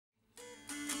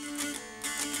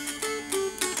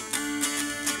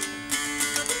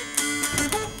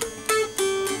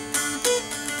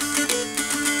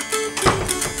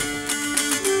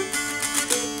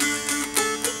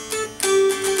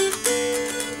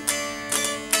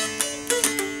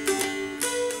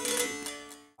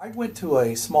I went to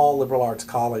a small liberal arts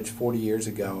college 40 years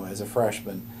ago as a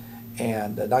freshman,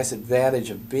 and a nice advantage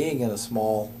of being in a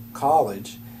small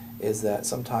college is that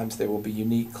sometimes there will be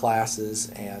unique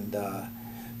classes and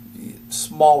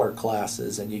smaller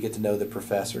classes, and you get to know the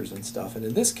professors and stuff. And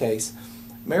in this case,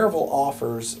 Maryville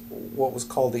offers what was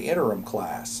called the interim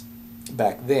class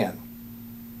back then.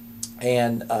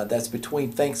 And that's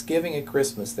between Thanksgiving and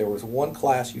Christmas. There was one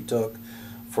class you took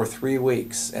for 3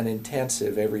 weeks, an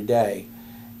intensive every day.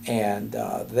 And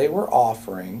they were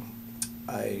offering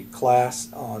a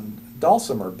class on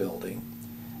dulcimer building,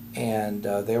 and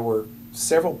there were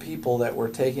several people that were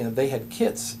taking it. They had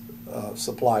kits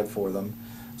supplied for them.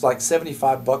 It was like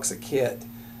 $75 a kit,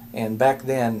 and back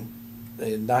then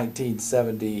in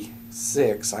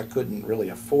 1976 I couldn't really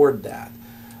afford that.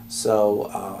 So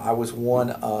I was one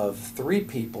of 3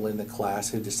 people in the class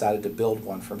who decided to build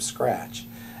one from scratch.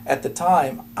 At the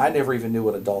time, I never even knew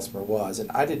what a dulcimer was,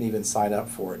 and I didn't even sign up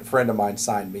for it. A friend of mine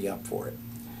signed me up for it.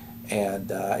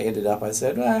 And I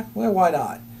said, well, why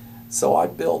not? So I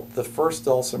built the first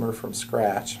dulcimer from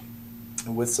scratch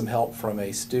with some help from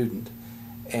a student,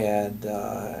 and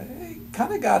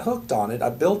kind of got hooked on it. I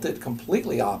built it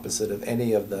completely opposite of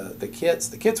any of the kits.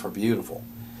 The kits were beautiful,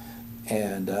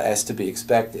 and as to be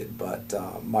expected, but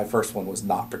my first one was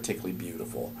not particularly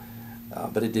beautiful.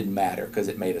 But it didn't matter because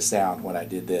it made a sound when I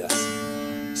did this.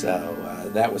 So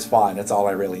that was fine. That's all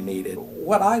I really needed.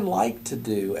 What I like to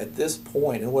do at this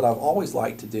point, and what I've always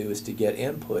liked to do, is to get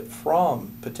input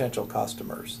from potential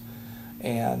customers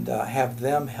and have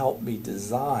them help me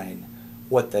design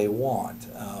what they want.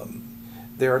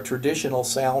 There are traditional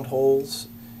sound holes,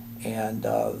 and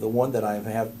the one that I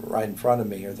have right in front of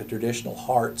me are the traditional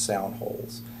heart sound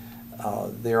holes.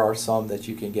 There are some that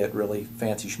you can get really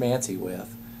fancy schmancy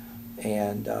with.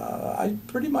 And I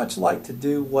pretty much like to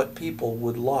do what people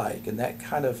would like, and that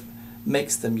kind of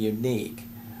makes them unique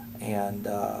and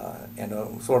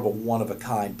sort of a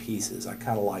one-of-a-kind pieces. I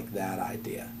kind of like that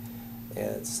idea.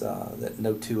 It's that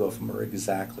no two of them are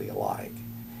exactly alike.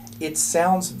 It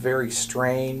sounds very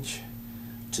strange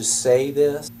to say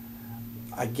this.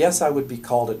 I guess I would be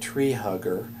called a tree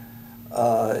hugger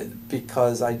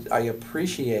because I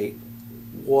appreciate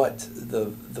what the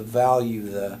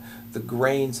value, the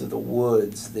grains of the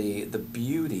woods, the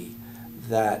beauty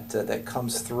that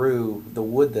comes through the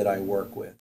wood that I work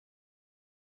with.